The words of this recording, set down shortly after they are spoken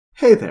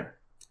Hey there,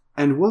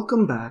 and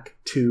welcome back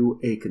to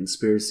A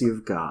Conspiracy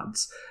of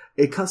Gods,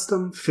 a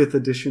custom 5th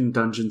edition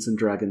Dungeons &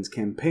 Dragons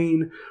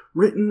campaign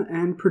written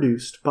and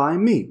produced by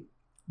me,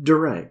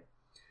 DeRay.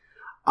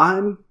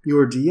 I'm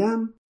your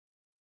DM.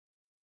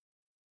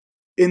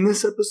 In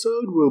this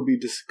episode, we'll be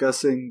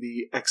discussing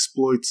the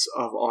exploits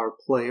of our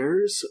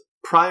players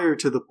prior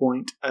to the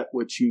point at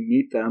which you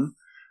meet them.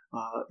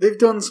 They've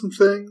done some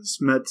things,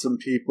 met some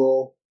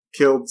people,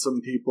 killed some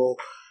people,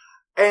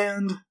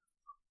 and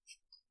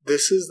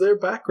this is their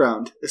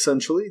background,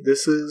 essentially.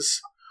 This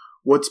is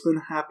what's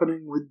been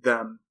happening with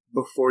them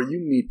before you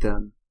meet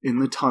them in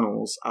the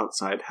tunnels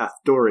outside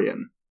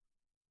Hathdorian.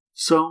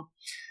 So,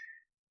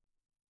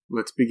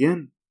 let's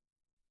begin.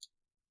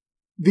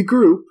 The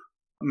group,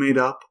 made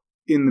up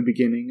in the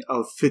beginning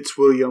of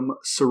Fitzwilliam,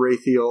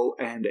 Sarathiel,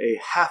 and a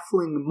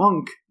halfling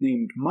monk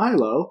named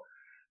Milo,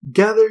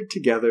 gathered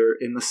together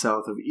in the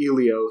south of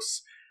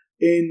Ilios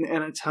in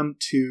an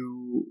attempt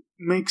to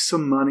make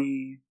some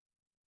money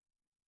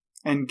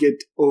and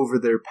get over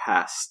their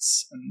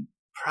pasts, and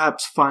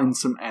perhaps find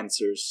some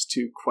answers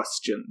to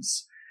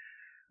questions.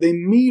 They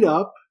meet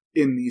up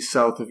in the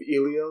south of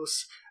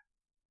Ilios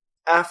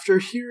after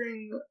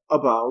hearing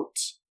about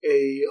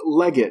a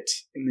legate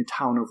in the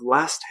town of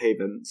Last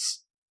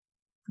Havens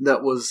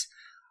that was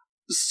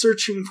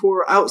searching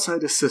for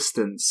outside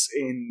assistance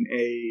in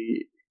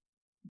a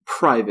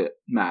private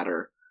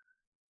matter.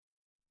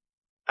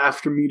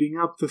 After meeting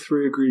up, the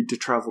three agreed to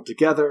travel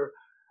together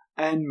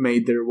and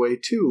made their way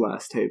to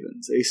Last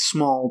Havens, a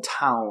small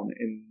town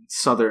in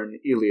southern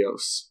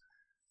Ilios.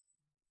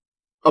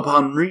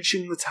 Upon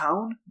reaching the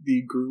town,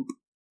 the group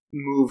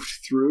moved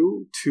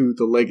through to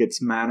the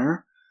legate's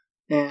manor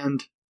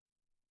and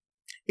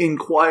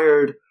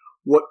inquired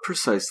what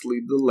precisely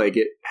the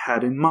legate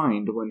had in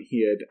mind when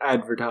he had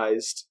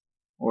advertised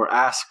or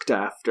asked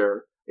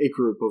after a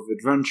group of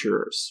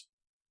adventurers.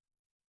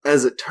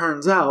 As it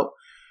turns out,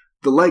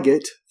 the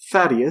legate,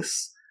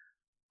 Thaddeus,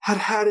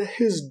 had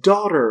his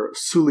daughter,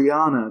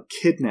 Suliana,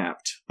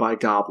 kidnapped by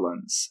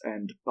goblins.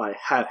 And by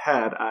had,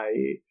 I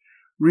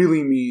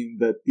really mean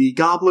that the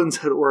goblins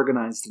had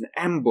organized an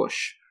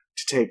ambush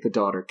to take the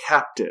daughter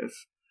captive.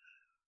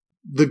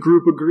 The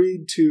group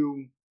agreed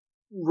to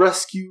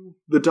rescue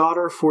the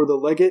daughter for the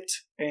legate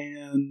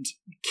and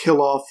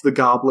kill off the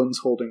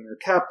goblins holding her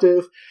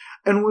captive,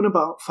 and went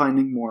about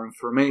finding more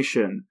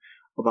information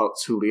about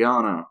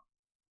Suliana.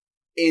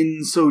 In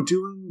so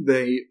doing,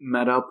 they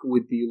met up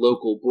with the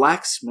local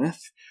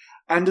blacksmith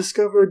and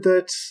discovered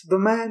that the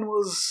man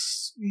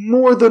was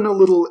more than a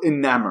little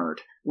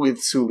enamored with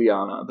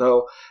Suliana,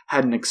 though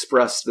hadn't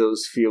expressed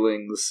those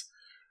feelings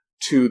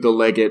to the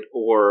legate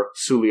or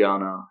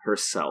Suliana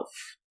herself.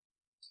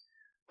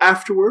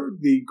 Afterward,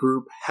 the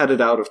group headed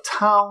out of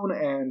town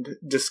and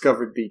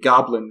discovered the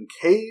Goblin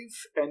Cave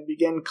and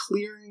began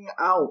clearing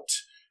out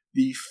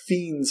the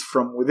fiends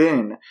from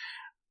within,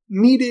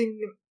 meeting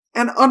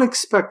an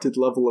unexpected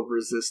level of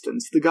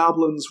resistance. The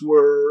goblins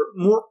were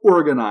more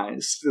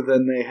organized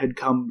than they had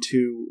come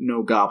to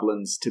know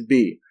goblins to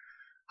be.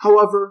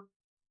 However,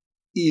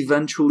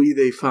 eventually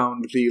they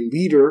found the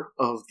leader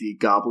of the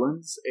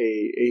goblins,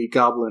 a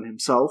goblin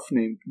himself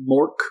named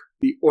Mork,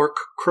 the Orc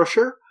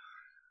Crusher,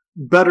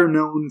 better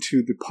known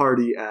to the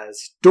party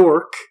as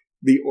Dork,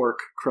 the Orc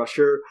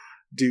Crusher,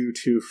 due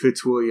to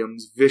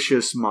Fitzwilliam's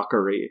vicious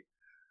mockery.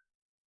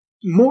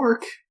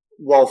 Mork,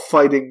 while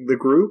fighting the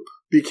group,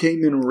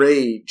 became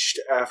enraged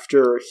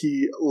after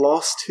he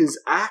lost his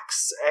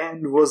axe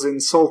and was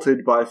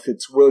insulted by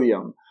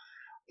Fitzwilliam.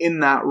 In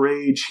that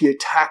rage, he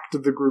attacked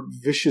the group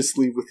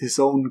viciously with his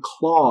own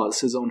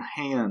claws, his own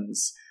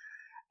hands,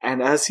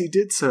 and as he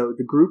did so,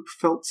 the group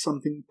felt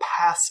something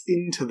pass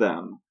into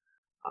them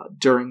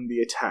during the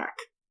attack.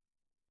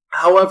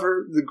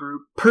 However, the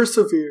group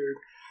persevered,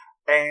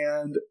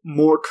 and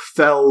Mork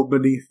fell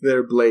beneath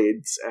their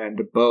blades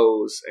and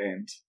bows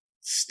and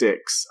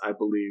sticks. I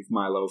believe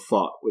Milo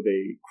fought with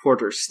a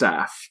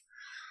quarterstaff.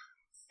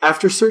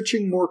 After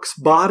searching Mork's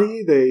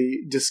body,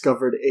 they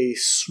discovered a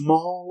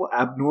small,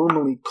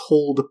 abnormally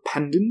cold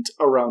pendant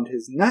around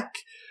his neck,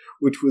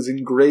 which was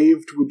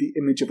engraved with the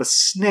image of a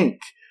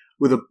snake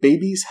with a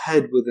baby's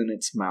head within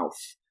its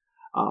mouth.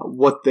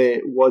 What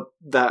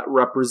that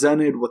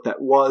represented, what that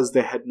was,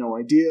 they had no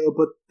idea,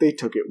 but they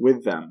took it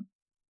with them.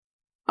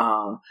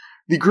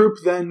 The group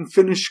then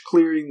finished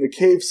clearing the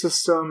cave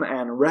system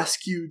and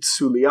rescued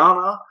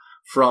Suliana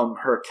from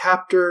her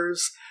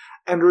captors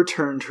and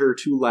returned her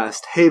to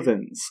Last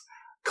Havens,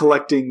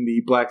 collecting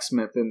the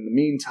blacksmith in the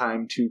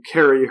meantime to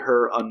carry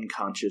her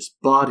unconscious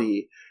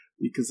body,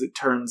 because it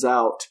turns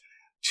out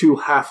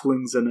 2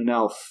 halflings and an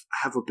elf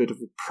have a bit of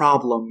a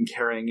problem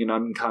carrying an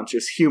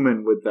unconscious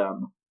human with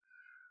them.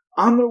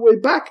 On their way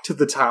back to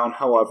the town,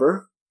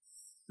 however,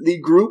 the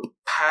group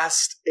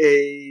passed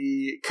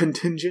a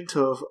contingent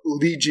of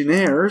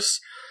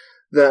legionnaires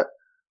that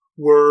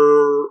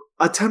were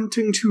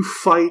attempting to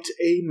fight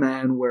a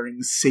man wearing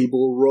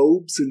sable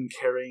robes and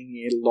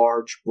carrying a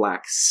large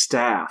black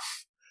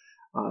staff.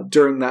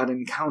 During that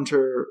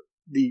encounter,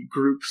 the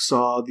group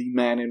saw the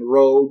man in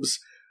robes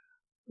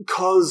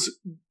cause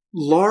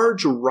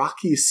large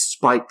rocky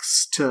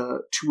spikes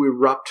to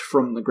erupt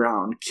from the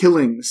ground,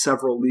 killing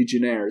several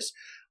legionnaires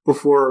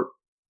before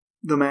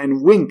the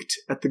man winked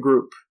at the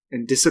group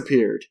and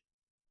disappeared.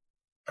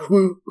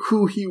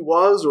 Who he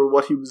was or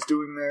what he was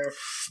doing there,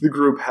 the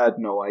group had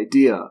no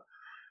idea.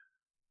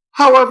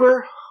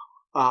 However,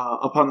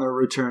 upon their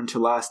return to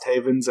Last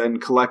Havens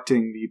and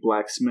collecting the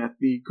blacksmith,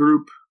 the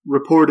group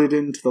reported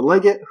into the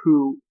legate,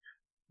 who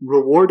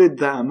rewarded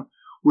them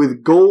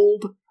with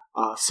gold,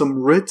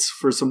 some writs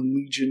for some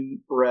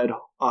legion-bred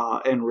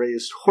and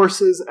raised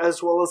horses,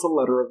 as well as a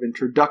letter of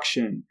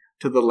introduction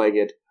to the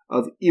legate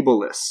of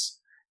Ebulis,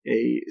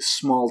 a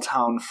small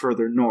town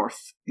further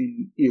north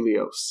in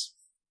Ilios.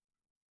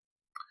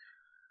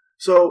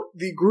 So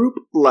the group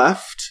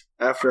left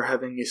after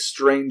having a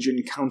strange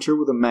encounter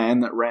with a man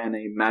that ran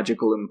a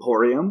magical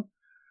emporium,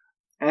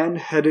 and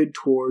headed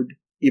toward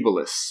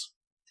Ebulis.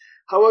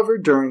 However,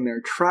 during their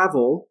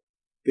travel,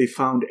 they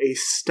found a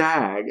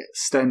stag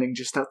standing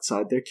just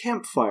outside their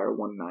campfire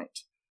one night.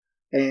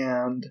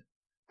 And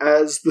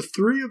as the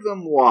three of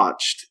them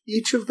watched,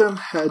 each of them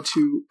had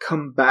to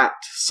combat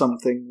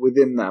something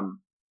within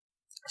them.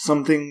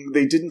 Something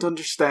they didn't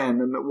understand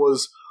and that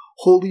was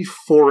wholly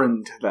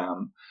foreign to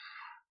them.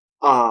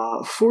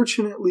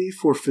 Fortunately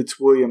for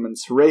Fitzwilliam and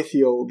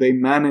Sarathiel, they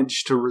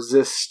managed to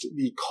resist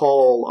the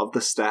call of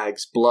the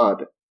stag's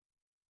blood.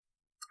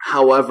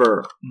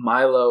 However,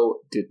 Milo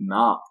did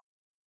not.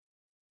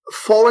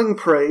 Falling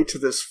prey to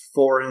this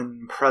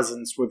foreign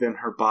presence within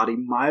her body,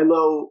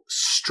 Milo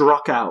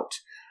struck out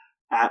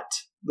at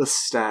the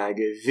stag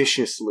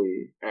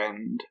viciously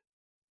and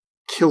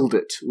killed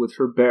it with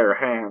her bare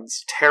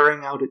hands,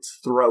 tearing out its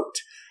throat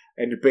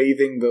and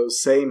bathing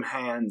those same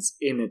hands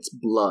in its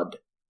blood.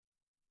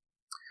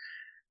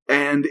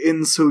 And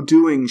in so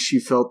doing, she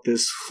felt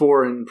this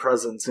foreign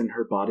presence in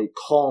her body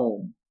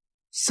calm,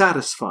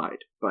 satisfied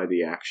by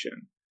the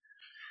action.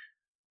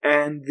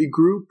 And the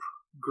group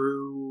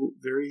grew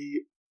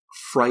very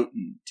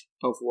frightened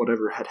of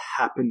whatever had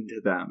happened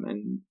to them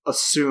and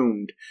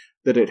assumed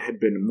that it had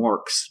been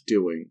Mork's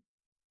doing.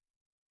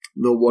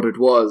 Though what it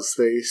was,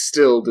 they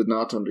still did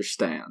not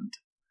understand.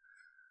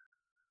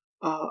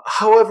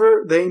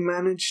 However, they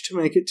managed to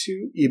make it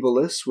to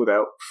Ebulis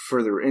without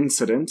further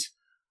incident,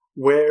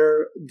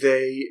 where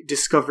they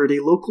discovered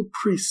a local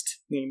priest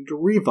named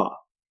Riva,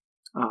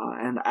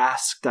 and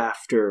asked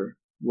after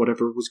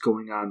whatever was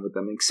going on with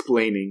them,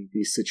 explaining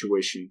the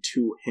situation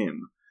to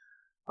him.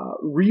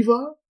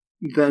 Riva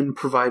then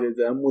provided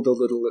them with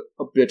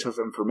a bit of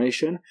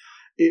information.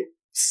 It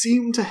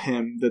seemed to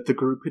him that the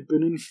group had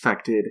been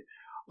infected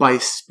by a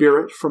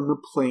spirit from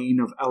the plane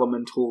of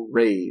elemental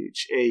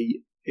rage,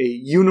 a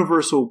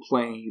universal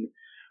plane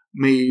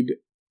made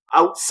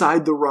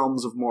outside the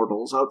realms of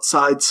mortals,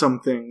 outside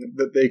something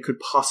that they could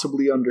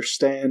possibly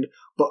understand,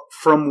 but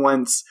from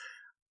whence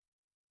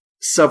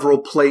several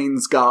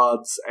plains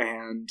gods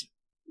and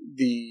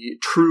the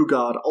true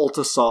god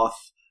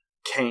Altasoth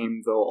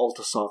came, though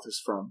Altasoth is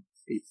from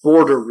a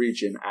border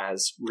region,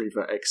 as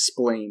Riva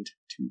explained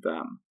to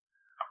them.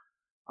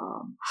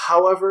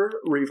 However,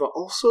 Riva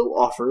also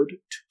offered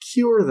to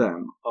cure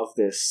them of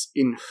this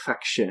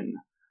infection,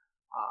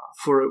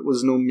 for it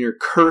was no mere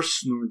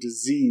curse nor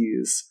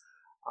disease,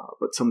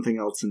 but something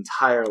else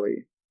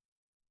entirely.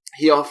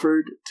 He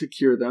offered to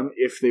cure them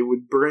if they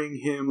would bring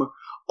him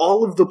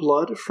all of the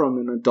blood from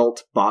an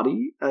adult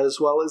body, as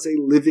well as a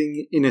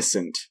living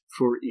innocent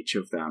for each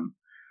of them.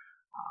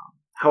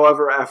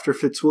 However, after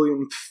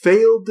Fitzwilliam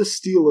failed to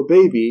steal a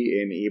baby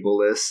in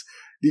Ebulis,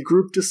 the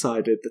group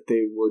decided that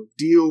they would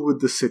deal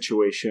with the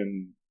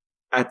situation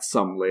at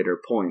some later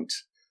point,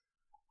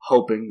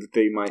 hoping that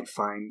they might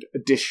find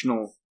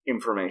additional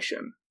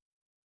information.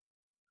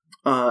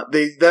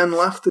 They then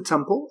left the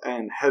temple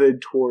and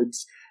headed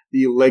towards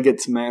the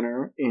legate's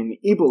manor in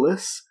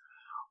Ebulis,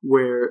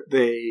 where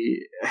they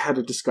had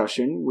a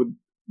discussion with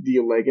the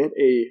legate,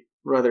 a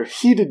rather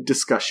heated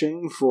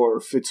discussion, for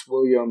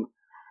Fitzwilliam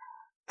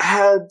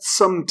had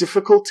some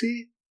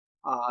difficulty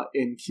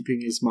in keeping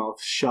his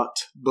mouth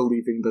shut,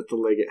 believing that the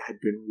legate had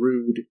been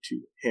rude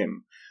to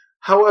him.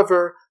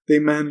 However, they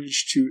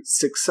managed to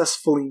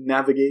successfully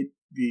navigate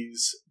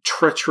these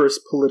treacherous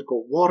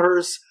political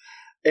waters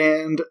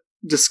and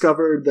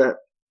discovered that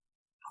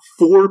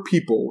 4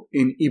 people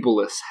in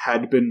Ebulis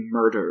had been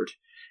murdered,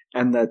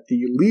 and that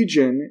the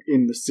legion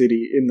in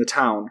the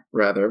town,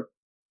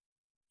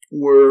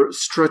 were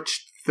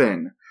stretched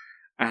thin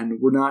and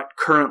were not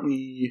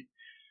currently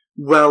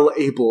well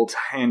able to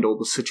handle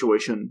the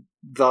situation.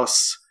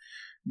 Thus,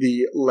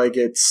 the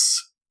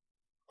legate's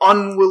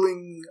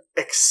unwilling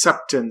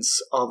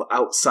acceptance of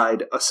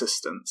outside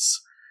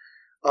assistance,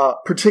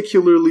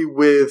 particularly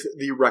with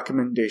the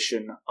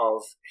recommendation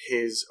of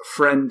his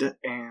friend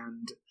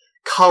and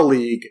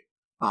colleague,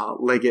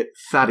 Legate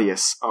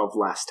Thaddeus of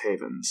Last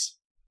Havens.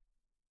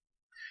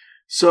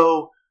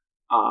 So,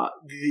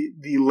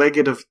 the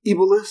legate of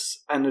Ebulis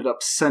ended up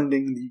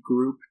sending the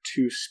group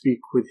to speak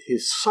with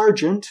his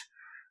sergeant,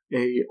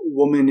 a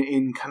woman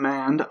in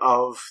command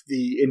of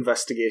the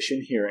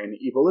investigation here in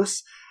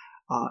Ebulis,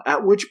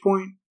 at which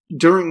point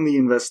during the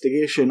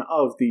investigation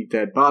of the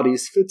dead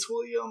bodies,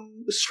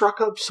 Fitzwilliam struck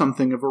up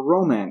something of a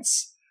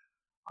romance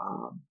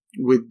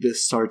with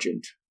this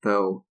sergeant,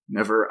 though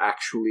never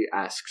actually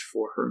asked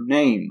for her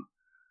name.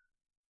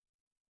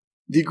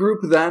 The group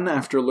then,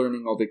 after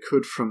learning all they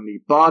could from the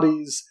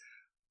bodies,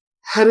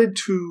 headed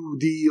to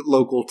the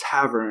local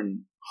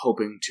tavern,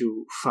 hoping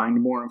to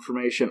find more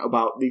information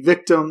about the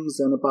victims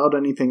and about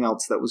anything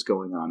else that was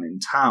going on in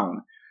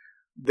town.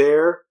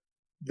 There,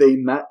 they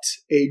met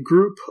a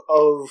group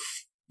of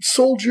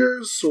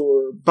soldiers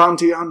or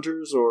bounty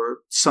hunters or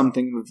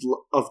something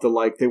of the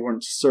like, they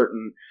weren't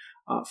certain,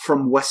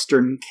 from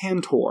Western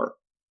Cantor,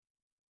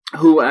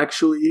 who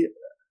actually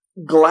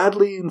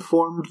gladly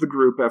informed the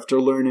group after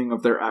learning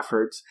of their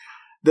efforts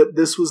that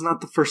this was not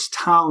the first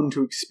town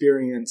to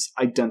experience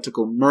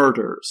identical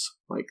murders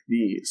like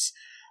these.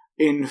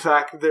 In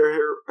fact, there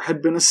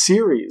had been a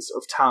series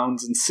of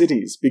towns and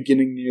cities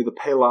beginning near the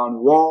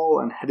Pelon Wall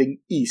and heading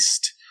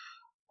east,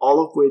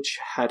 all of which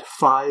had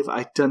 5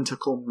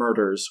 identical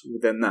murders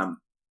within them.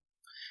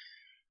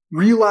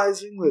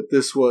 Realizing that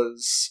this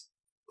was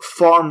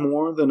far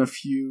more than a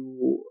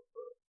few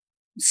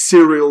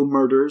serial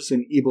murders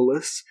in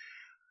Ebulis,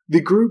 the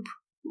group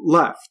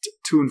left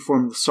to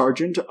inform the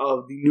sergeant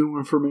of the new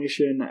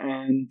information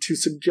and to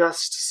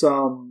suggest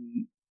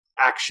some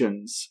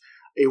actions,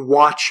 a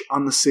watch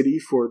on the city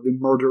for the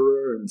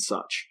murderer and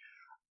such.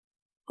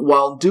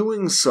 While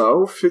doing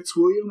so,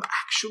 Fitzwilliam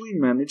actually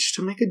managed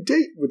to make a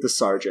date with the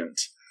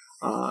sergeant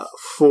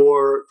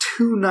for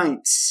 2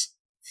 nights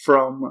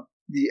from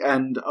the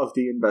end of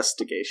the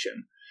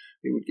investigation.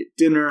 They would get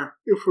dinner.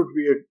 It would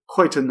be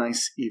quite a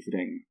nice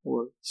evening,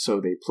 or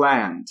so they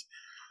planned.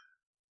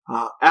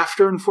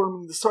 After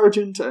informing the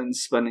sergeant and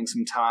spending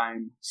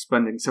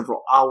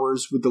several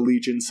hours with the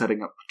Legion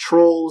setting up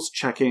patrols,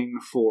 checking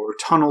for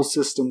tunnel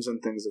systems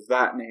and things of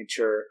that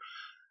nature,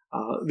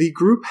 the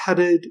group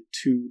headed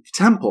to the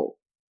temple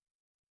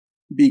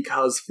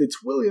because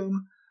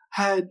Fitzwilliam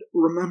had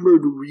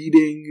remembered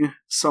reading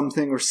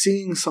something or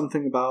seeing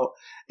something about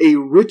a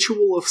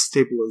ritual of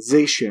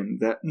stabilization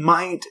that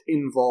might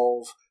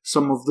involve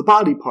some of the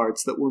body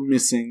parts that were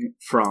missing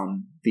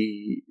from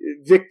the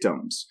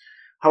victims.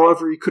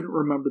 However, he couldn't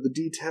remember the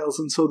details,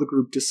 and so the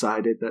group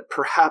decided that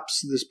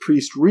perhaps this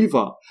priest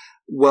Riva,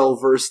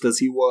 well-versed as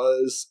he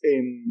was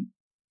in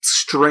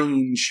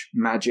strange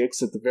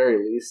magics at the very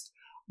least,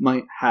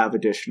 might have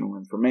additional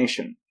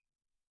information.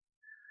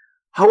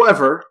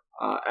 However,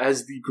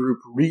 as the group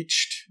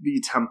reached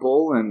the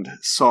temple and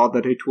saw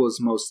that it was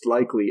most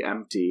likely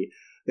empty,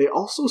 they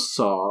also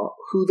saw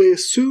who they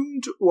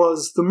assumed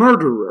was the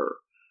murderer.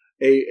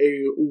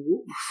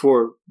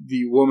 For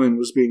the woman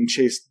was being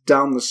chased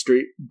down the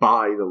street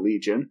by the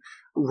Legion,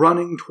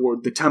 running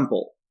toward the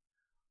temple.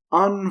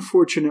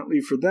 Unfortunately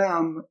for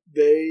them,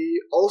 they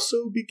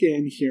also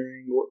began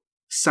hearing what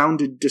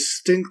sounded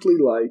distinctly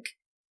like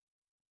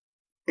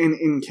an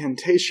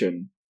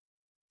incantation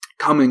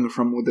coming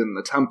from within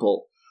the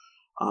temple.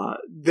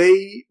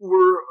 They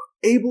were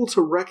able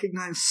to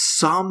recognize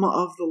some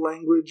of the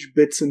language,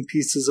 bits and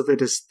pieces of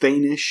it as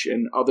Thanish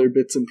and other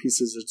bits and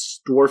pieces as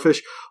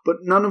Dwarfish, but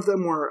none of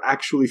them were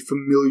actually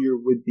familiar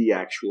with the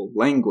actual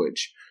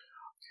language.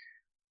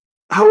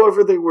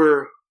 However, they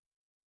were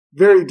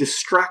very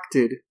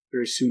distracted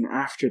very soon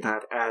after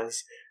that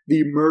as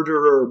the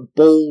murderer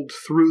bowled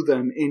through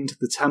them into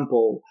the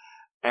temple,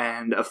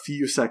 and a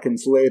few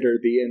seconds later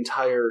the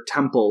entire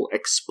temple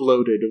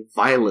exploded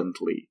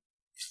violently,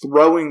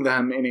 throwing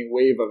them in a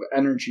wave of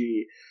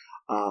energy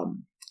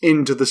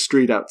into the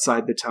street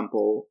outside the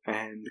temple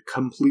and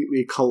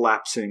completely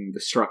collapsing the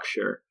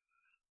structure.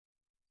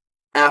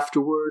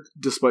 Afterward,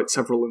 despite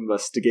several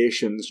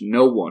investigations,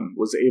 no one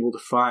was able to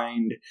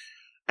find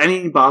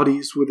any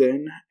bodies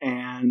within,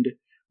 and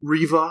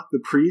Riva,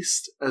 the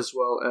priest, as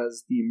well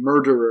as the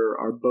murderer,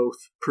 are both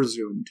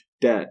presumed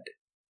dead.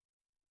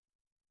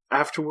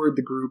 Afterward,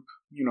 the group,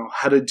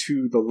 headed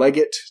to the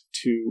legate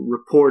to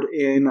report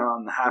in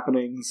on the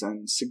happenings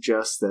and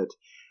suggest that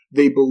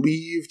they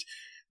believed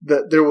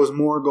that there was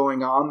more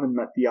going on than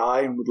met the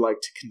eye and would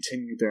like to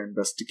continue their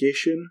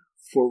investigation,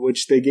 for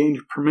which they gained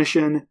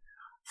permission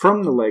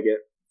from the legate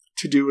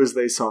to do as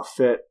they saw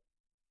fit,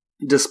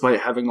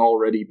 despite having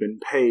already been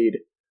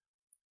paid.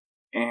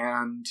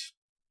 And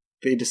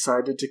they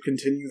decided to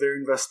continue their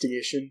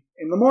investigation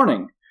in the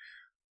morning.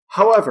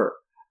 However,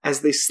 as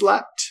they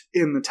slept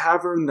in the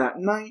tavern that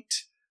night,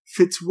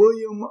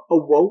 Fitzwilliam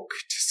awoke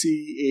to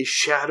see a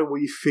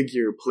shadowy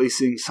figure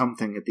placing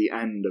something at the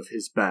end of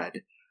his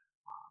bed.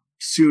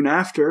 Soon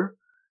after,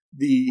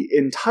 the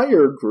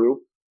entire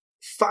group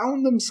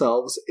found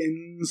themselves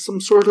in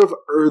some sort of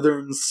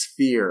earthen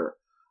sphere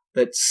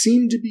that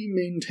seemed to be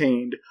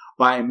maintained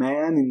by a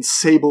man in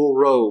sable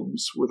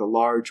robes with a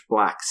large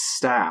black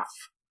staff.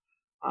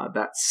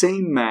 That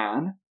same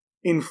man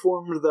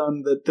informed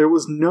them that there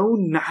was no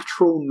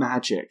natural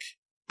magic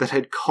that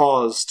had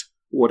caused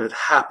what had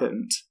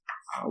happened.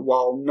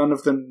 While none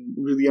of them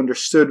really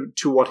understood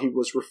to what he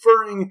was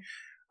referring,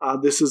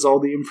 this is all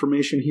the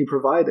information he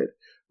provided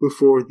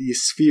before the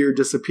sphere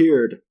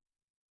disappeared,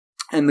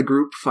 and the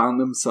group found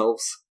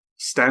themselves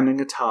standing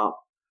atop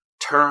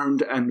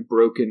turned and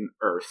broken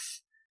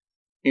earth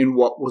in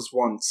what was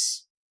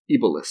once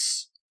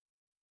Ebolus.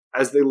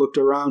 As they looked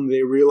around,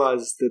 they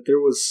realized that there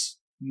was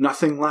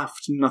nothing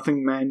left,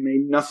 nothing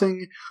man-made,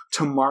 nothing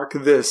to mark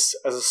this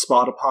as a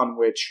spot upon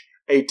which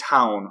a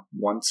town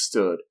once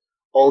stood.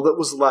 All that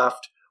was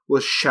left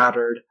was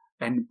shattered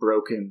and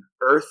broken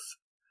earth,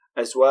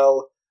 as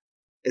well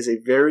as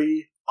a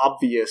very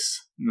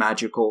obvious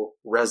magical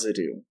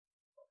residue.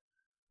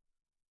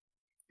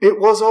 It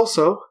was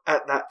also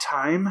at that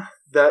time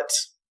that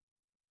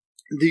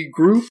the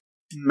group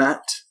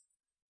met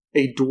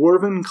a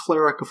dwarven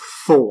cleric of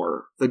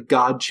Thor, the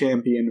god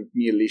champion of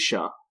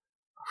Mialisha,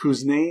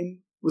 whose name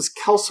was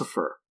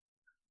Kelsifer.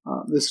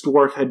 This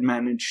dwarf had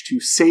managed to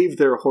save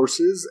their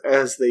horses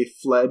as they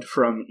fled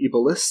from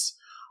Ebolus,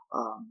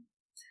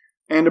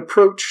 and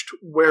approached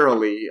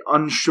warily,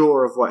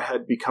 unsure of what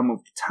had become of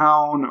the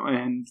town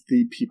and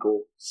the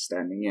people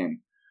standing in.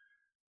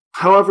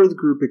 However, the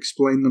group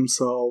explained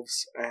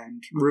themselves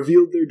and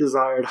revealed their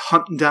desire to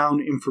hunt down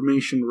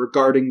information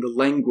regarding the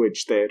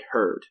language they had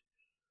heard.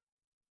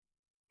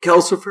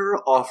 Kelsifer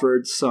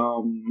offered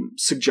some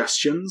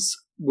suggestions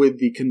with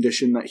the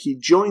condition that he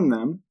join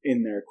them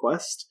in their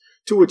quest,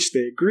 to which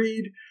they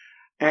agreed,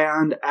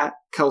 and at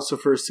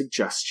Kelsifer's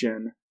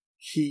suggestion,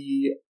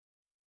 he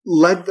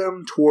led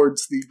them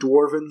towards the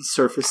dwarven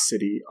surface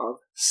city of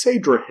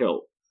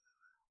Sadrahill,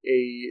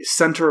 a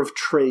center of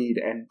trade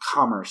and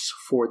commerce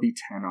for the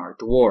Tannar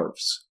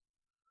dwarves.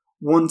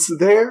 Once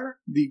there,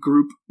 the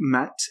group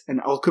met an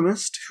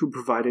alchemist who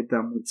provided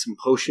them with some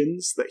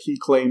potions that he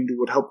claimed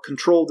would help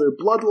control their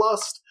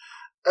bloodlust,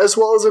 as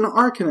well as an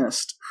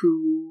arcanist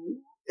who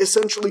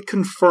essentially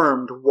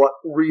confirmed what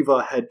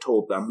Riva had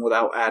told them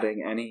without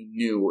adding any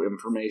new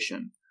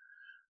information.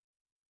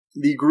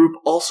 The group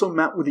also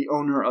met with the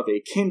owner of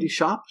a candy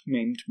shop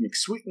named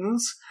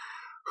McSweetens,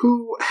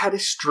 who had a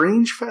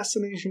strange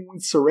fascination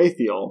with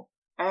Sarathiel,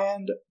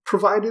 and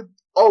provided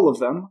all of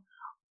them,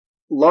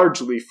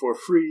 largely for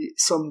free,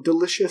 some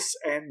delicious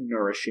and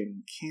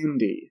nourishing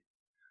candy.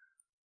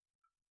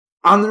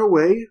 On their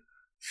way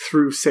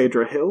through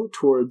Sadrahill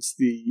towards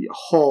the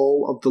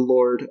hall of the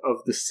lord of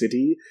the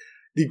city,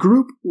 the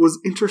group was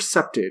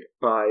intercepted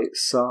by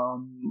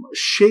some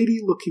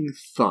shady-looking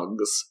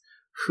thugs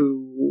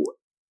who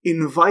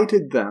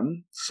invited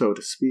them, so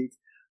to speak,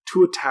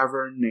 to a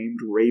tavern named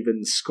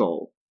Raven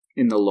Skull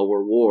in the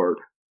lower ward.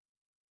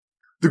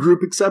 The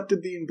group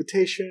accepted the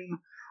invitation,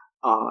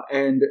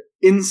 and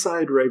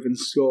inside Raven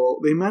Skull,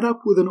 they met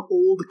up with an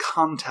old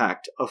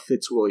contact of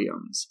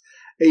Fitzwilliam's,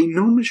 a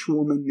gnomish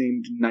woman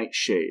named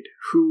Nightshade,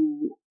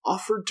 who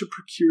offered to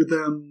procure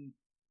them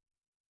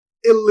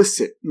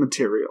illicit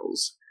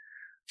materials,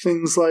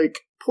 things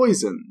like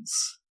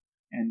poisons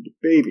and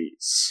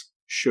babies,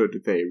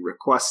 should they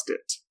request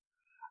it,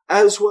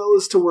 as well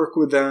as to work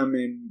with them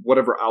in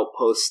whatever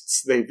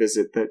outposts they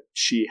visit that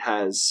she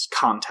has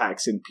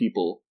contacts and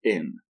people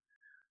in.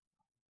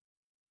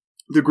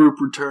 The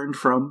group returned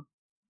from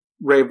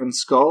Raven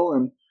Skull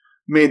and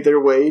made their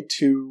way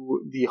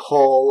to the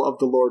hall of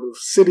the Lord of the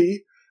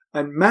City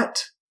and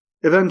met,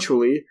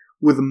 eventually,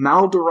 with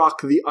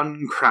Maldorak the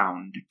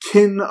Uncrowned,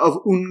 kin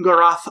of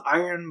Ungarath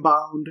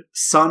Ironbound,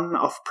 son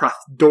of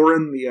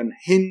Prathdoran the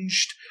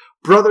Unhinged,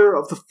 brother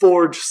of the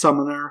Forge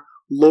Summoner,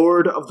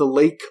 lord of the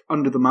Lake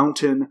Under the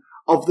Mountain,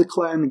 of the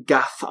clan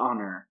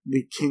Gath-Honor,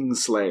 the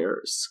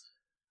Kingslayers,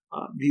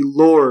 the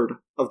lord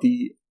of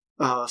the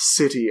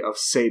city of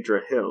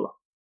Sadrahill.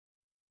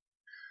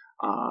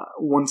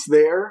 Once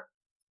there,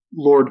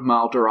 Lord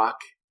Maldorak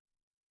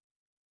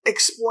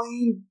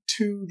explained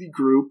to the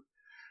group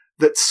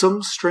that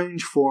some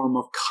strange form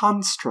of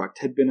construct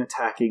had been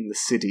attacking the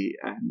city,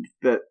 and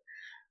that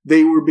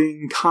they were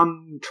being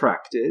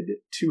contracted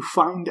to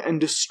find and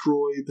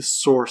destroy the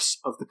source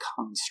of the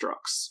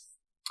constructs.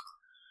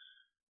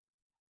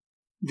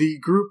 The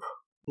group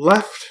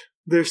left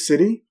their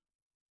city,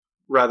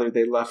 rather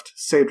they left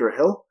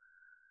Sadrahill,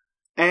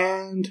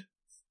 and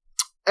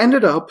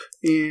ended up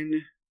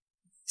in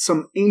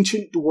some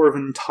ancient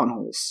dwarven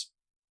tunnels.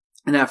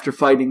 And after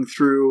fighting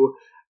through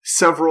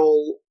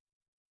several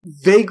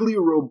vaguely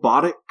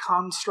robotic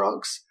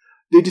constructs,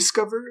 they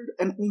discovered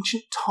an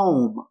ancient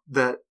tome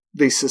that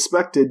they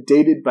suspected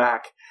dated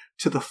back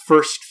to the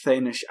First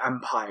Thanish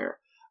Empire,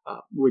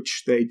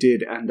 which they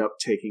did end up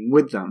taking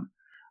with them.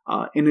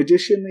 In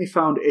addition, they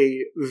found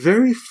a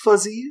very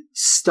fuzzy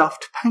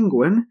stuffed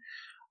penguin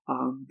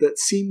that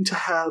seemed to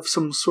have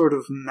some sort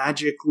of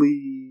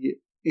magically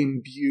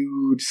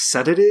imbued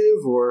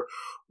sedative or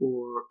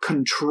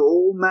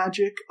control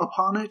magic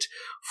upon it,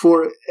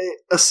 for it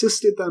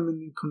assisted them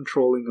in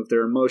controlling of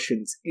their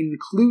emotions,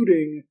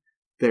 including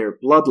their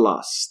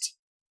bloodlust.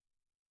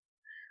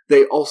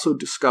 They also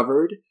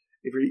discovered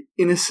a very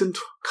innocent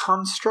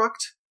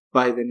construct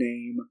by the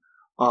name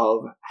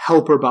of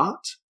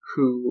Helperbot,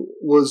 who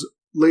was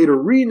later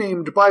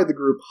renamed by the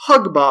group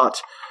Hugbot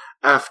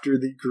after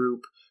the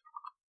group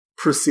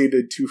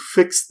proceeded to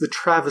fix the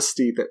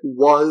travesty that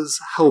was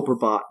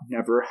Helperbot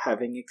never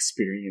having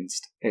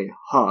experienced a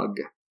hug.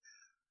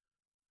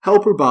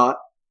 Helperbot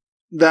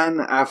Then,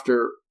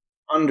 after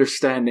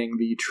understanding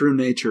the true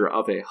nature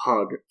of a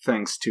hug,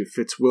 thanks to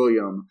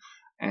Fitzwilliam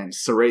and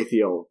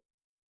Sarathiel,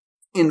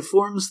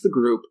 informs the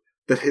group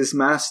that his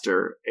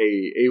master,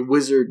 a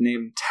wizard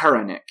named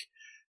Terranik,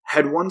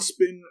 had once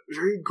been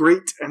very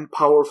great and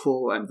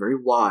powerful and very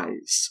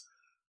wise.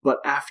 But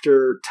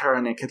after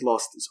Terranik had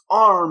lost his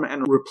arm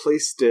and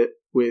replaced it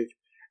with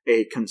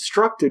a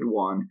constructed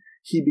one,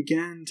 he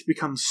began to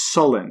become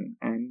sullen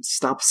and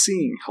stop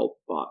seeing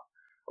Helpbot,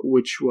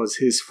 which was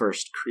his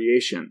first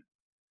creation.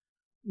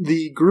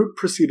 The group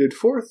proceeded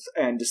forth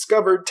and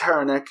discovered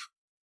Terranik,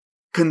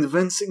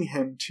 convincing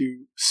him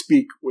to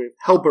speak with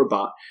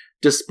Helperbot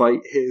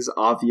despite his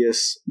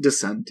obvious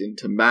descent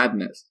into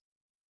madness.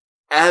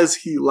 As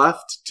he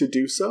left to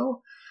do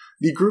so,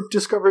 the group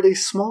discovered a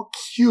small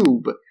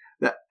cube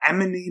that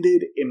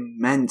emanated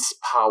immense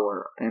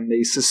power, and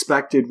they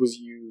suspected was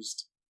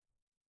used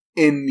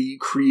in the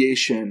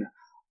creation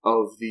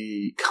of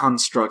the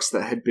constructs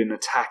that had been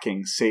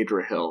attacking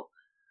Sadrahill.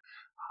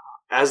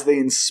 As they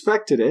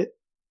inspected it,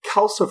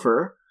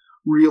 Calcifer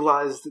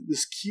realized that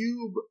this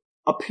cube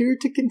appeared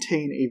to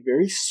contain a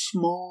very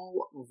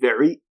small,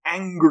 very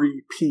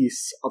angry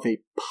piece of a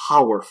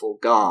powerful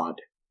god.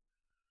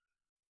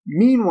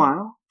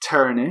 Meanwhile,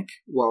 Terranik,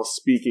 while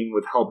speaking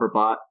with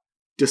Helperbot,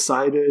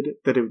 decided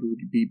that it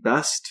would be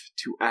best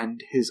to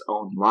end his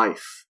own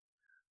life.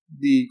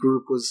 The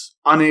group was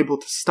unable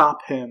to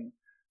stop him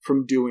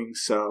from doing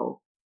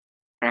so,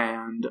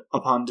 and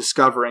upon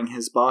discovering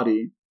his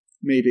body,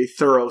 made a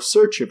thorough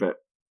search of it,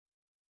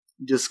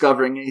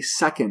 discovering a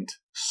second,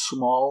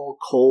 small,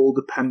 cold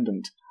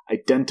pendant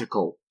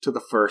identical to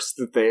the first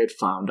that they had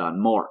found on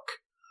Mork.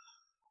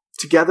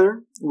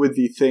 Together with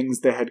the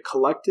things they had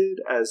collected,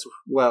 as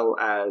well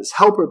as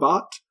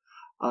Helperbot,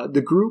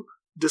 the group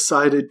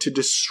decided to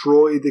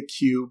destroy the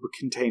cube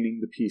containing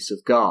the piece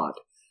of God,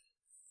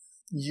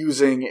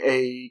 using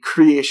a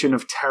creation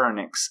of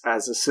Terranik's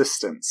as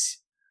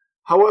assistance.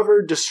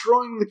 However,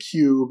 destroying the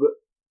cube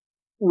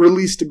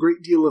released a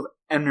great deal of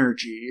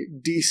energy,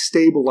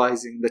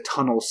 destabilizing the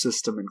tunnel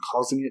system and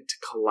causing it to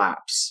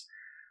collapse.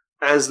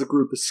 As the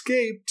group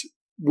escaped,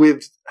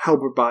 with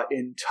Helperbot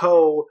in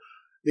tow,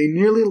 they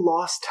nearly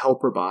lost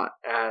Helperbot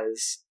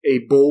as a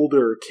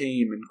boulder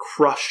came and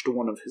crushed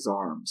one of his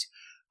arms.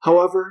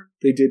 However,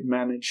 they did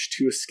manage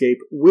to escape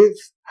with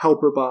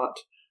Helperbot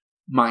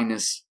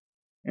minus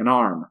an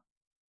arm.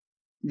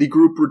 The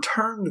group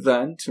returned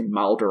then to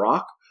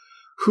Maldorok,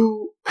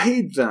 who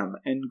paid them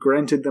and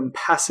granted them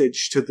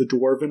passage to the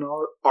dwarven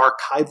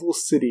archival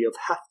city of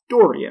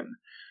Hathdorian,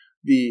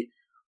 the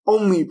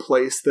only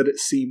place that it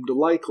seemed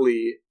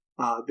likely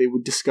they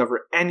would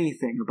discover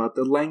anything about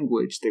the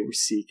language they were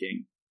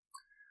seeking.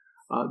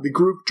 The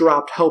group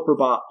dropped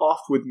Helperbot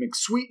off with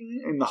McSweeten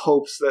in the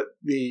hopes that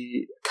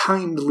the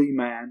kindly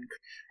man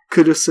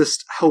could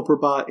assist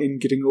Helperbot in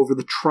getting over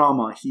the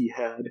trauma he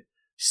had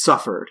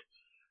suffered.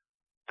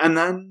 And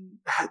then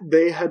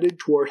they headed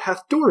toward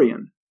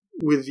Hathdorian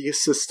with the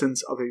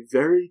assistance of a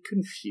very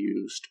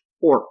confused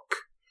orc.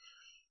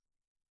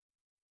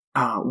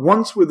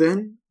 Once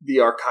within the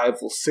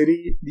archival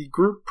city, the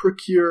group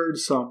procured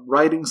some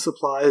writing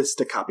supplies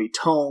to copy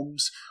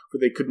tomes, for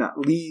they could not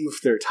leave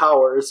their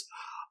towers,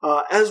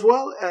 as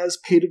well as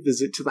paid a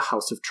visit to the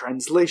House of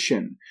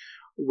Translation,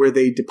 where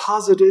they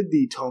deposited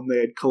the tome they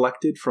had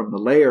collected from the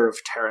lair of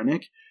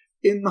Terranik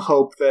in the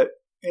hope that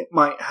it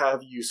might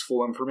have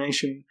useful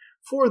information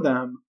for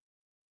them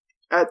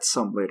at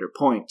some later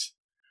point.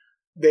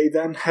 They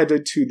then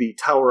headed to the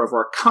Tower of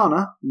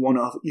Arcana, one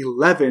of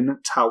 11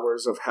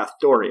 towers of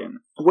Hathdorian,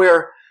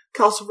 where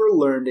Calcifer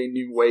learned a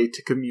new way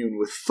to commune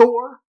with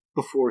Thor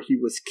before he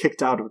was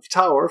kicked out of the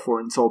tower for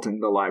insulting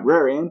the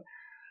librarian,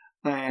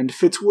 and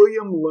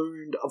Fitzwilliam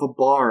learned of a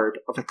bard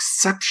of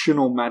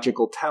exceptional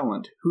magical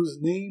talent whose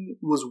name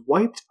was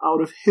wiped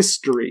out of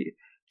history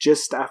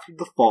just after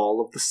the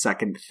fall of the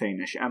Second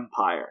Thanish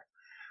Empire.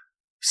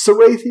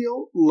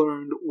 Sarathiel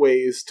learned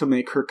ways to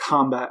make her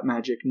combat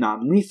magic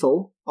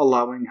non-lethal,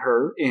 allowing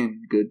her,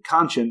 in good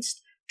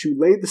conscience, to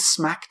lay the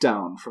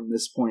smackdown from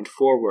this point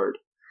forward.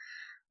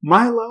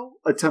 Milo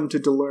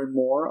attempted to learn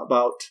more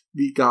about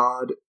the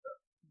god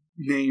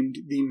named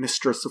the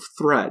Mistress of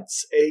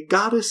Threads, a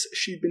goddess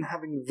she'd been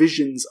having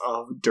visions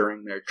of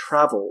during their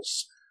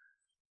travels.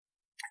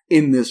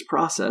 In this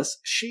process,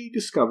 she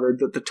discovered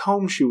that the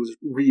tome she was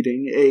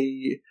reading,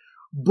 a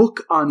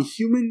book on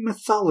human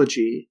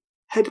mythology,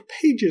 had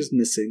pages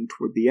missing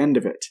toward the end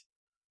of it.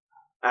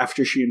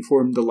 After she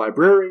informed the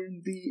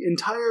librarian, the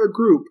entire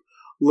group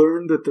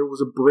learned that there was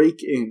a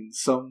break-in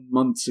some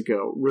months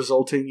ago,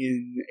 resulting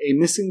in a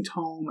missing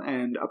tome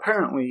and,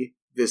 apparently,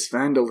 this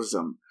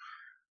vandalism.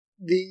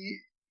 The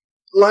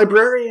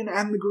librarian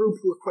and the group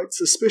were quite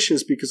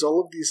suspicious because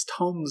all of these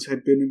tomes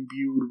had been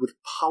imbued with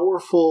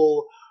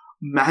powerful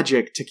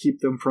magic to keep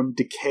them from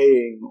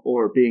decaying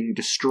or being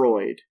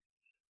destroyed.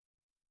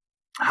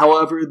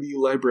 However, the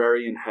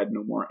librarian had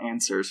no more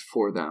answers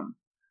for them,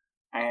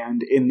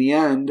 and in the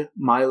end,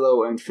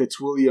 Milo and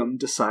Fitzwilliam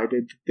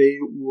decided that they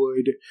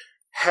would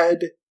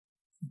head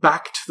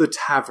back to the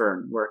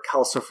tavern where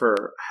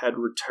Calcifer had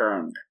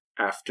returned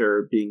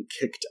after being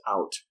kicked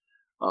out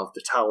of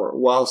the tower,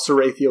 while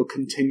Sarathiel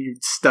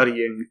continued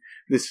studying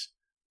this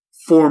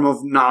form of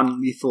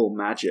non-lethal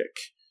magic.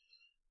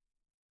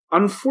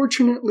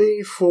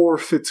 Unfortunately for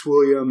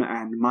Fitzwilliam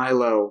and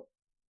Milo,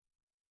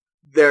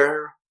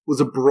 there was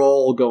a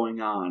brawl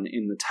going on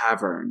in the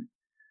tavern.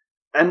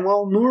 And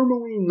while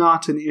normally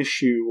not an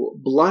issue,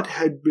 blood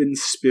had been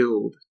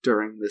spilled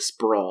during this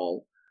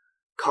brawl,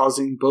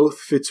 causing both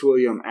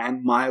Fitzwilliam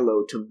and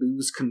Milo to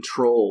lose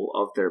control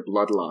of their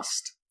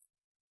bloodlust,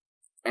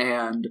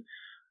 and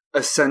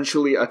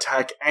essentially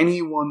attack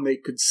anyone they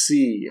could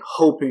see,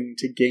 hoping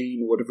to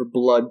gain whatever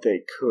blood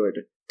they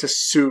could to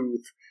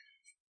soothe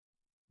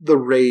the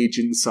rage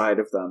inside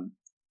of them.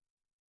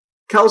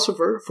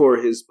 Calcifer, for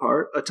his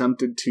part,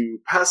 attempted to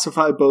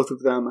pacify both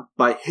of them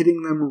by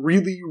hitting them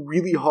really,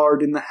 really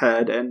hard in the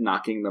head and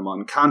knocking them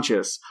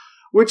unconscious,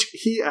 which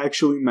he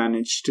actually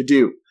managed to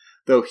do,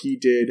 though he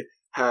did,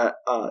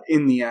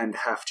 in the end,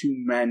 have to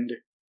mend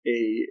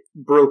a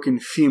broken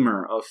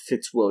femur of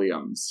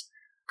Fitzwilliam's,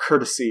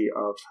 courtesy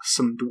of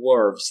some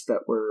dwarves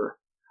that were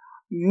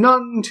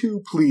none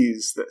too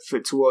pleased that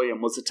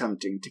Fitzwilliam was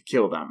attempting to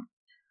kill them.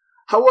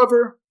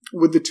 However,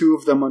 with the two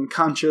of them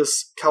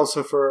unconscious,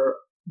 Calcifer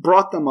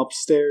brought them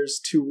upstairs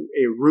to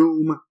a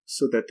room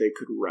so that they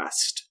could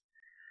rest.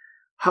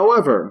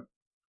 However,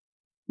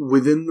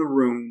 within the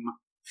room,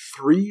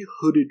 3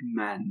 hooded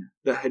men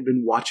that had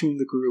been watching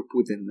the group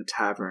within the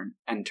tavern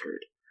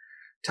entered,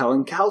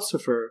 telling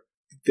Calcifer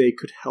that they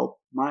could help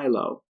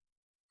Milo.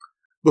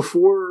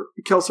 Before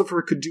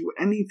Calcifer could do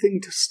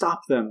anything to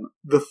stop them,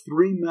 the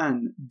 3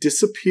 men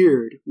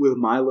disappeared with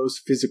Milo's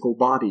physical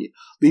body,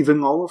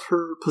 leaving all of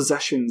her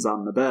possessions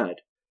on the bed.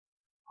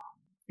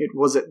 It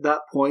was at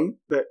that point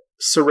that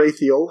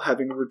Sarathiel,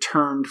 having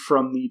returned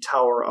from the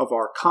Tower of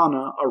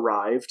Arcana,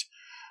 arrived,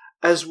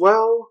 as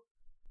well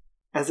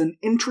as an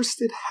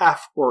interested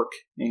half-orc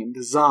named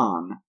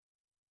Zahn.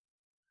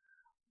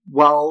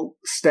 While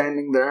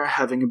standing there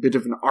having a bit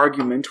of an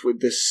argument with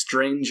this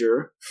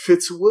stranger,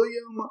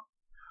 Fitzwilliam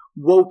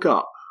woke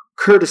up,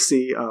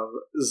 courtesy of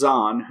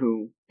Zahn,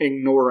 who,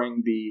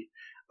 ignoring the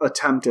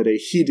attempt at a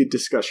heated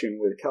discussion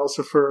with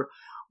Calcifer,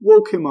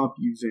 woke him up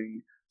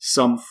using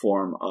some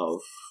form of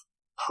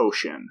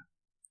potion.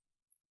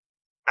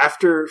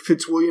 After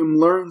Fitzwilliam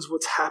learns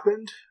what's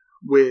happened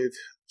with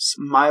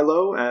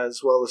Milo,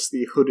 as well as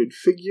the hooded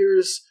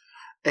figures,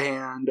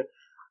 and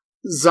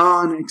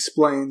Zahn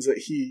explains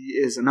that he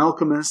is an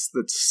alchemist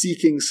that's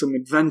seeking some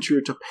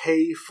adventure to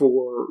pay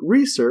for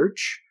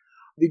research,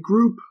 the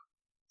group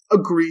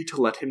agree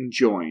to let him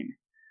join,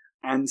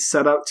 and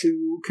set out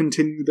to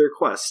continue their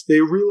quest.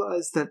 They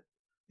realize that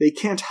they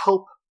can't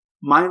help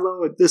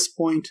Milo at this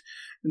point,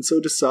 and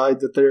so decide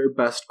that their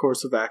best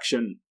course of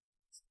action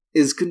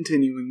is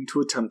continuing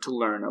to attempt to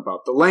learn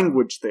about the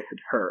language they had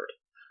heard.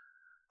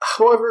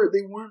 However,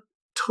 they weren't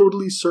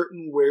totally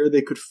certain where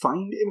they could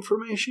find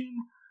information,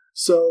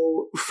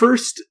 so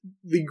first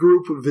the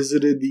group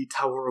visited the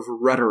Tower of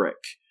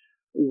Rhetoric,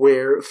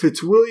 where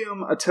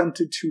Fitzwilliam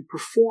attempted to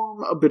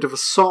perform a bit of a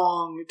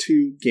song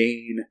to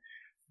gain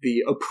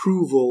the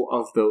approval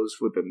of those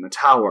within the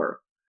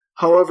tower.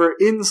 However,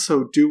 in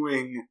so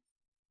doing,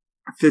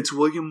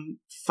 Fitzwilliam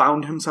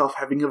found himself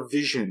having a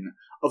vision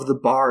of the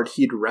bard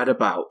he'd read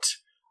about,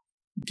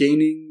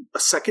 gaining a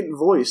second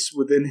voice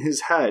within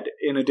his head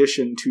in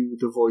addition to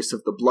the voice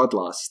of the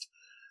bloodlust,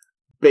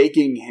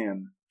 begging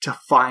him to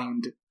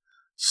find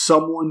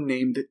someone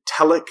named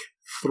Telic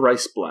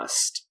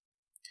Thriceblessed.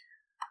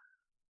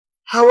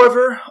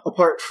 However,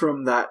 apart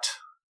from that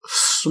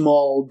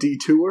small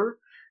detour,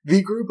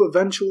 the group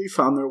eventually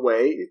found their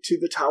way to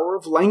the Tower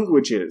of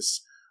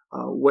Languages,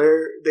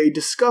 where they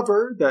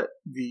discover that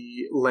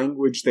the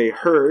language they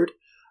heard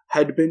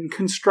had been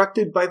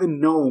constructed by the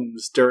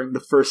gnomes during the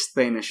First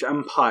Thanish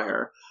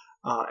Empire,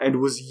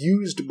 and was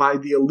used by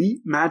the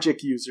elite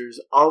magic users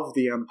of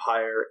the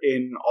Empire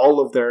in all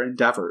of their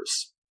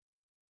endeavors.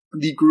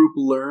 The group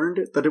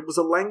learned that it was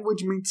a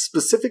language made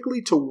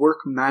specifically to work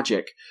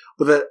magic,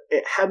 but that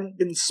it hadn't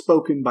been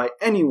spoken by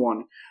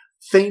anyone,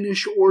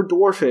 Thanish or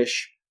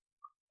Dwarfish,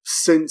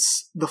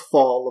 since the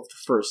fall of the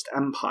First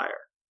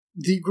Empire.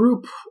 The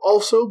group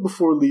also,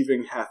 before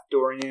leaving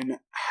Hathdorian,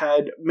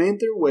 had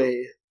made their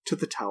way to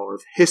the Tower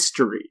of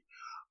History,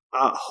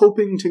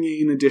 hoping to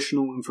gain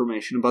additional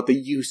information about the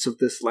use of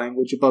this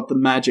language, about the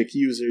magic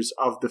users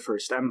of the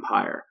First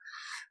Empire.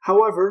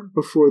 However,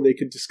 before they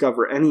could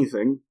discover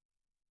anything,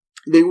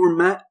 they were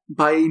met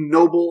by a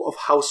noble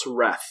of House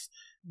Reth,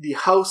 the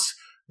house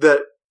that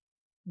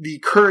the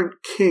current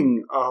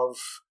king of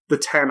the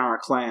Tannar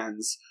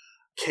clans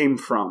came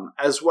from,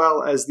 as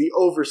well as the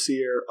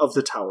overseer of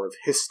the Tower of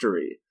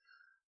History,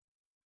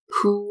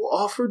 who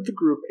offered the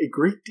group a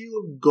great deal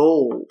of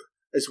gold,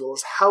 as well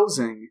as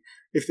housing,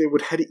 if they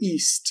would head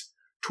east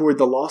toward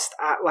the lost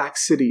Atlak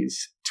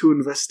cities to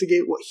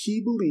investigate what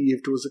he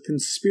believed was a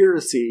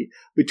conspiracy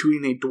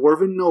between a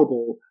dwarven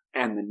noble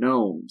and the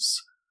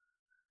gnomes.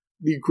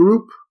 The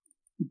group,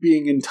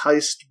 being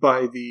enticed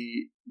by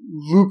the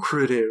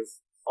lucrative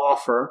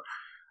offer,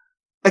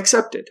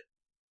 accepted.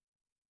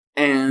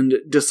 and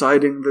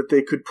deciding that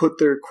they could put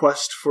their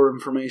quest for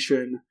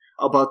information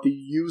about the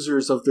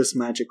users of this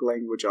magic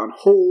language on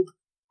hold,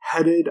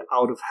 headed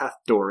out of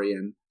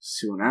Hathdorian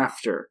soon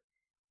after.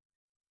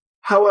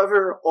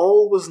 However,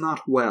 all was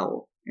not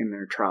well in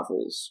their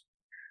travels.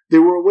 They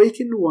were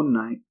awakened one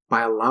night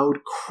by a loud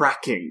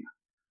cracking,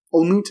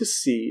 only to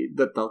see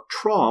that the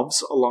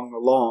troughs along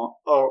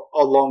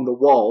the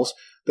walls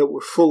that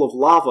were full of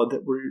lava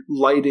that were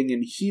lighting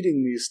and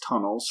heating these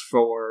tunnels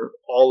for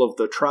all of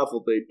the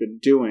travel they'd been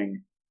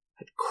doing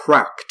had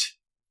cracked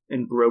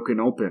and broken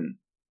open,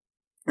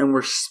 and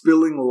were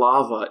spilling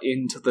lava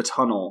into the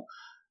tunnel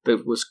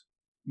that was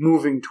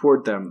moving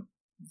toward them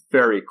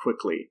very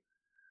quickly.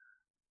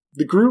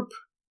 The group,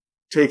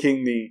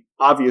 taking the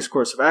obvious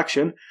course of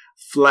action,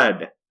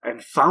 fled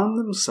and found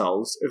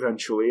themselves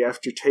eventually,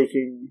 after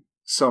taking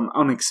some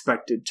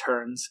unexpected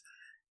turns,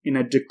 in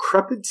a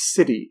decrepit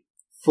city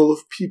full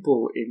of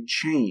people in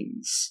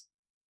chains.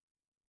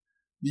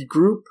 The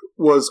group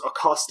was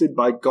accosted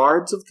by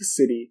guards of the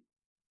city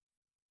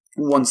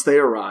once they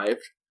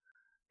arrived,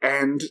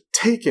 and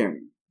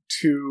taken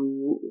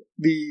to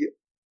the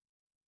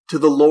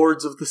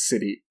lords of the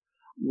city,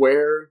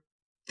 where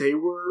they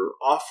were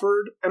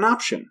offered an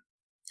option.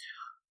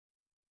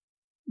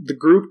 The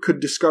group could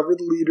discover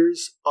the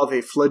leaders of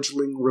a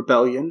fledgling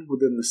rebellion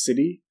within the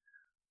city,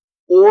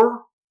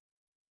 or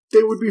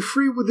they would be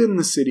free within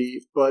the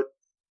city, but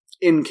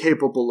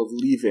incapable of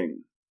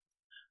leaving.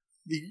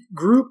 The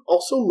group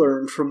also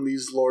learned from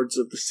these lords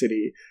of the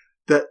city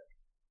that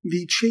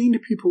the chained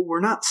people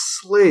were not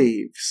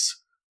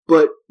slaves,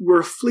 but were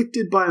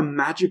afflicted by a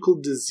magical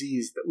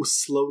disease that was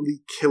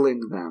slowly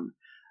killing them,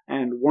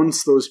 and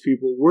once those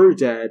people were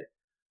dead,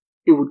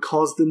 it would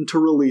cause them to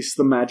release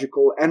the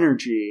magical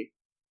energy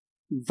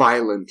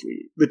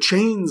violently. The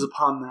chains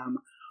upon them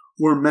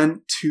were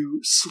meant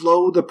to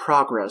slow the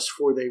progress,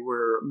 for they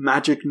were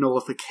magic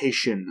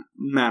nullification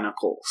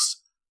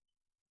manacles.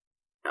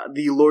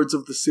 The lords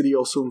of the city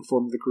also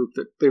informed the group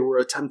that they were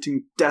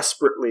attempting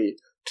desperately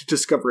to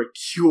discover a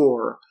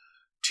cure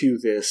to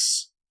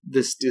this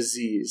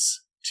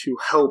disease, to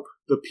help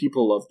the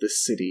people of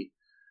this city.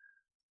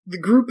 The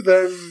group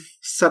then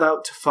set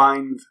out to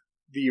find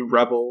the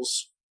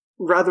rebels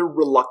rather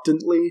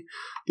reluctantly.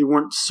 They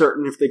weren't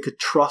certain if they could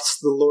trust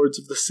the lords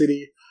of the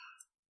city.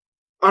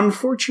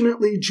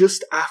 Unfortunately,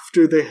 just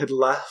after they had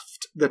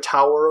left the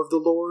Tower of the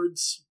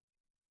Lords,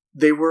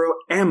 they were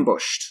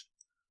ambushed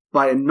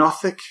by a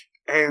Nothic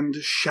and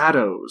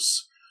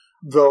shadows.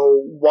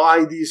 Though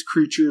why these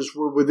creatures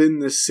were within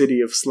this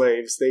city of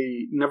slaves,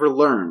 they never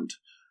learned.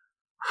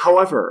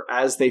 However,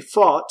 as they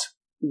fought,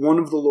 one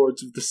of the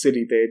lords of the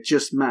city they had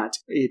just met,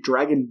 a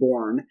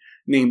dragonborn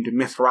named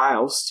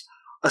Mithraeus,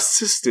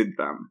 assisted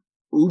them,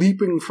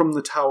 leaping from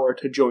the tower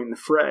to join the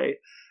fray,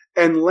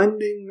 and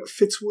lending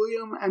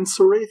Fitzwilliam and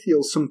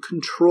Sarathiel some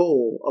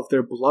control of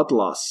their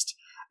bloodlust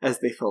as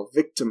they fell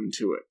victim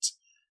to it.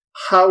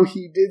 How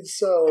he did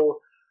so,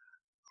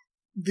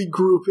 the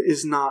group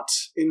is not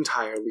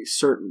entirely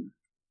certain.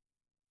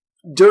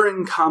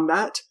 During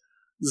combat,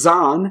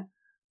 Zahn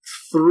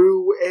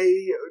threw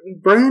a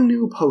brand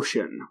new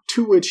potion,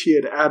 to which he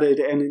had added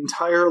an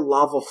entire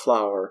lava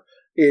flower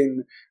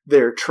in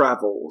their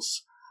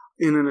travels,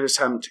 in an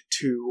attempt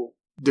to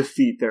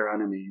defeat their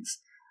enemies.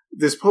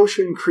 This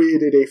potion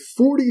created a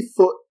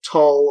 40-foot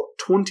tall,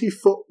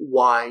 20-foot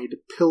wide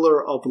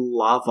pillar of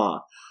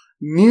lava,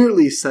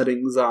 nearly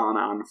setting Zahn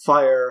on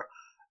fire,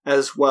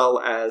 as well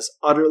as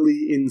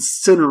utterly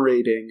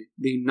incinerating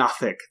the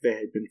Nothic they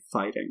had been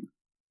fighting.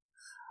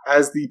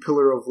 As the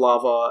pillar of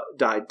lava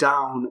died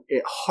down,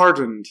 it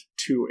hardened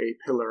to a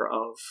pillar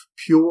of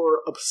pure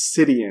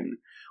obsidian,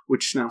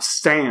 which now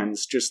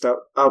stands just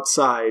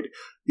outside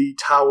the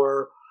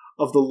Tower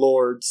of the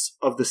Lords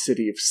of the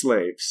City of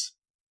Slaves.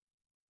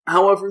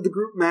 However, the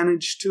group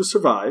managed to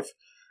survive,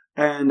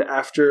 and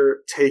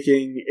after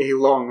taking a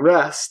long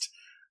rest,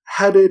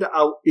 headed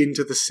out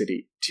into the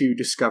city to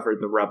discover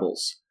the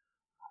rebels.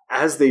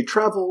 As they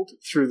traveled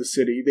through the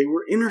city, they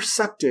were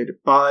intercepted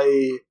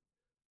by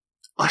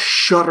a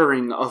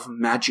shuddering of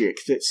magic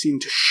that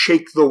seemed to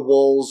shake the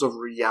walls of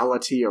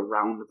reality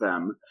around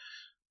them,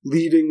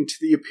 leading to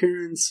the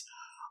appearance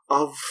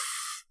of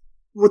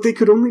what they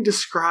could only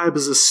describe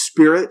as a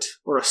spirit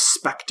or a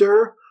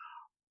specter,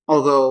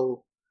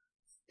 although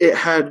it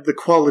had the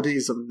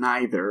qualities of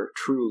neither,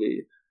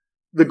 truly.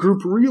 The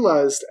group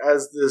realized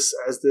as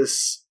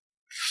this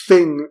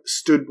thing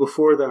stood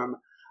before them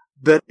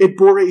that it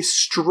bore a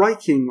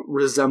striking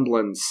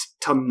resemblance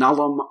to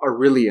Nalam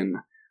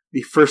Aurelian,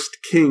 the first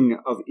king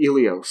of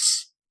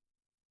Ilios.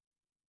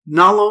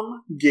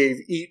 Nalam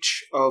gave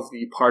each of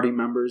the party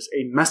members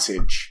a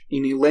message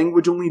in a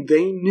language only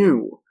they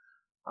knew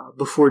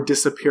before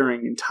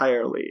disappearing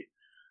entirely.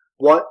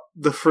 What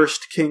the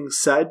first king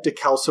said to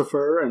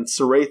Calcifer and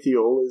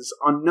Sarathiel is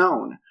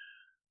unknown,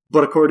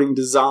 but according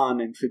to Zahn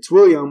and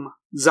Fitzwilliam,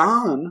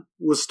 Zahn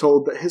was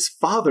told that his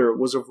father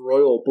was of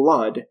royal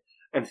blood,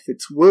 and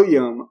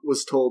Fitzwilliam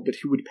was told that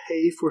he would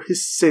pay for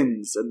his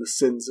sins and the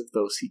sins of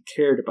those he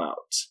cared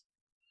about.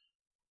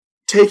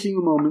 Taking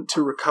a moment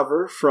to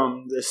recover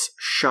from this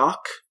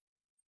shock,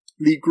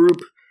 the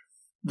group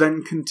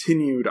then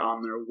continued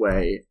on their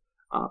way,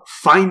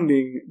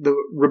 finding the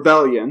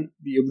rebellion,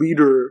 the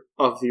leader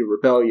of the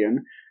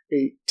rebellion,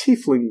 a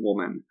tiefling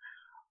woman,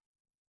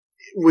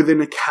 within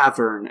a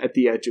cavern at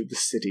the edge of the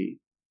city.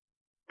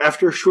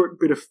 After a short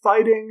bit of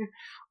fighting,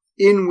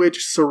 in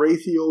which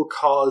Sarathiel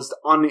caused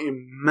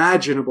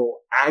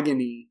unimaginable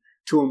agony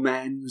to a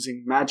man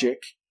using magic,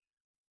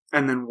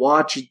 and then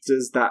watched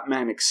as that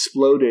man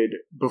exploded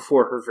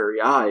before her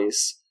very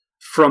eyes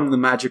from the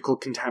magical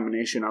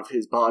contamination of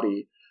his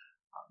body,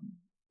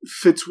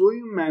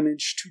 Fitzwilliam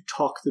managed to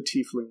talk the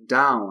tiefling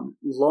down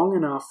long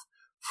enough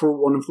for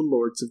one of the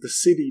lords of the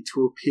city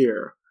to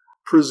appear,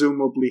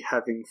 presumably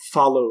having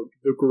followed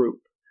the group.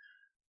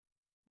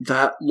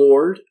 That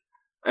lord,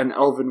 an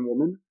elven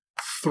woman,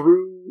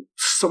 threw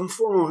some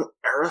form of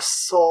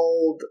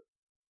aerosol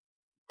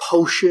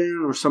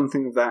potion or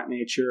something of that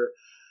nature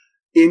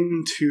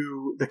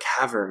into the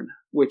cavern,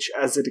 which,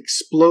 as it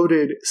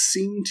exploded,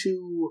 seemed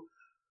to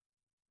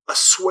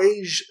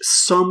assuage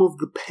some of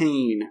the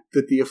pain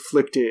that the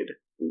afflicted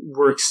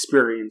were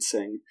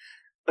experiencing,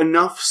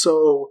 enough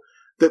so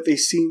that they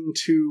seemed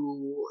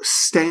to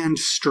stand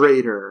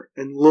straighter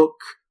and look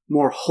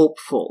more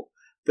hopeful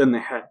than they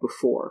had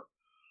before.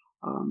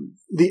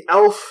 The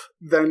elf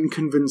then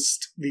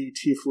convinced the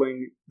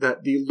tiefling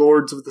that the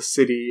lords of the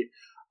city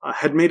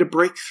had made a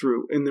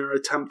breakthrough in their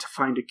attempt to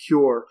find a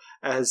cure,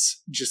 as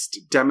just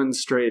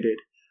demonstrated,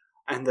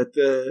 and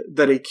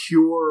that a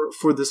cure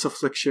for this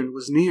affliction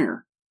was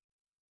near.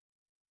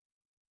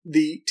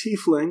 The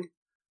tiefling,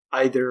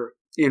 either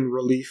in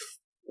relief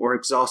or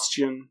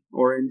exhaustion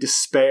or in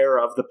despair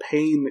of the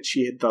pain that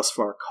she had thus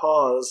far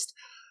caused,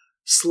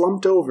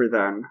 slumped over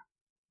then,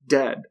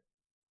 dead,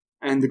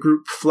 and the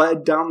group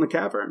fled down the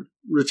cavern,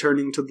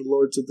 returning to the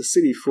lords of the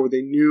city, for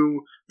they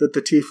knew that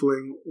the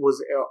tiefling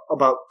was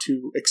about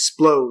to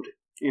explode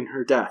in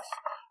her death,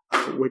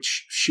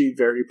 which she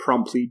very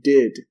promptly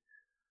did.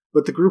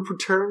 But the group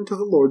returned to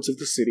the lords of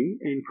the city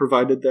and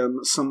provided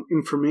them some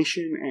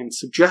information and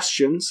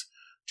suggestions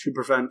to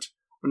prevent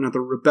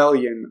another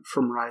rebellion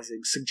from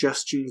rising.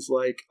 Suggestions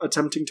like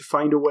attempting to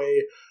find a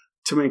way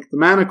to make the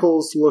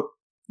manacles look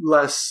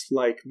less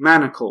like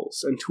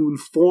manacles, and to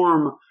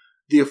inform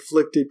the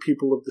afflicted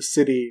people of the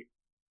city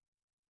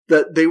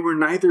that they were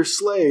neither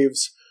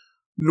slaves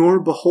nor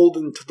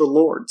beholden to the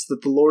lords,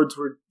 that the lords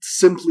were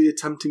simply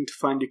attempting to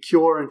find a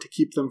cure and to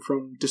keep them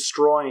from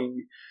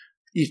destroying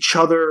each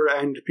other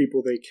and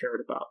people they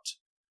cared about.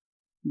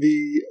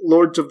 The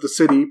lords of the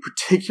city,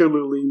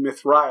 particularly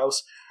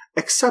Mithraeus,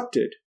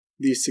 accepted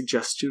these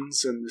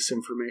suggestions and this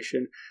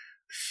information,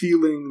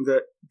 feeling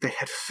that they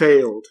had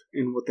failed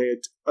in what they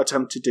had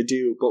attempted to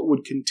do, but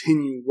would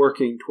continue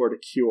working toward a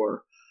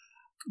cure.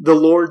 The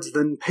lords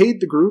then paid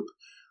the group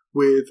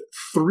with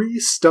 3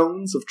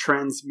 stones of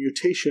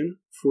transmutation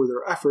for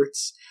their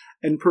efforts,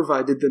 and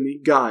provided them a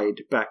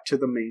guide back to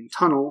the main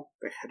tunnel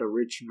they had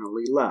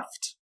originally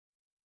left.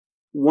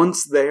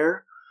 Once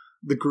there,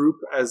 the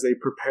group, as they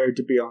prepared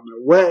to be on their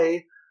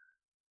way,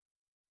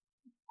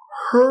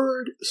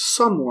 heard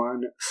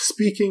someone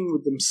speaking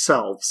with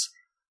themselves,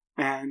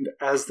 and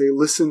as they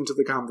listened to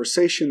the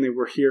conversation they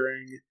were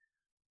hearing,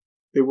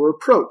 they were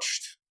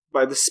approached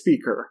by the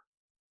speaker,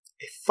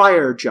 a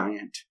fire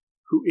giant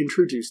who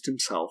introduced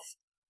himself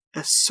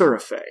as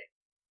Surafay.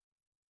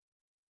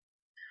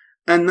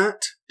 And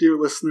that, dear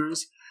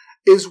listeners,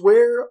 is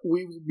where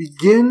we will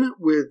begin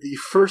with the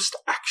first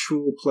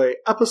actual play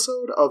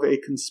episode of A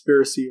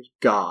Conspiracy of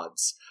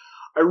Gods.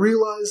 I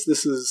realize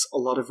this is a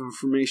lot of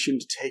information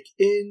to take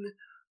in,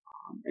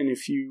 and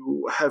if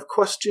you have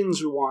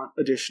questions or want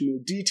additional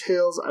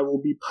details, I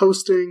will be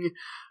posting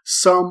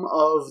some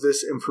of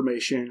this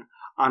information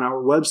on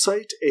our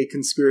website,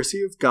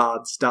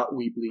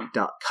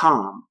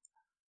 aconspiracyofgods.weebly.com.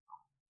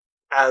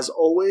 As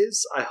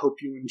always, I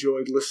hope you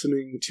enjoyed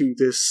listening to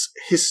this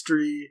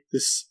history,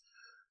 this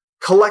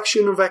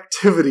collection of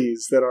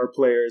activities that our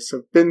players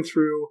have been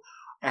through,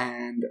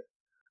 and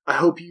I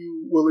hope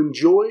you will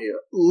enjoy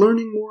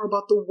learning more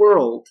about the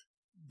world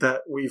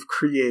that we've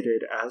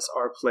created as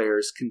our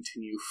players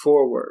continue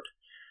forward.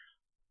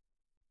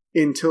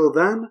 Until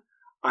then,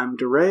 I'm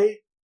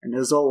DeRay, and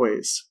as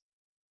always,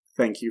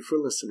 thank you for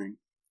listening.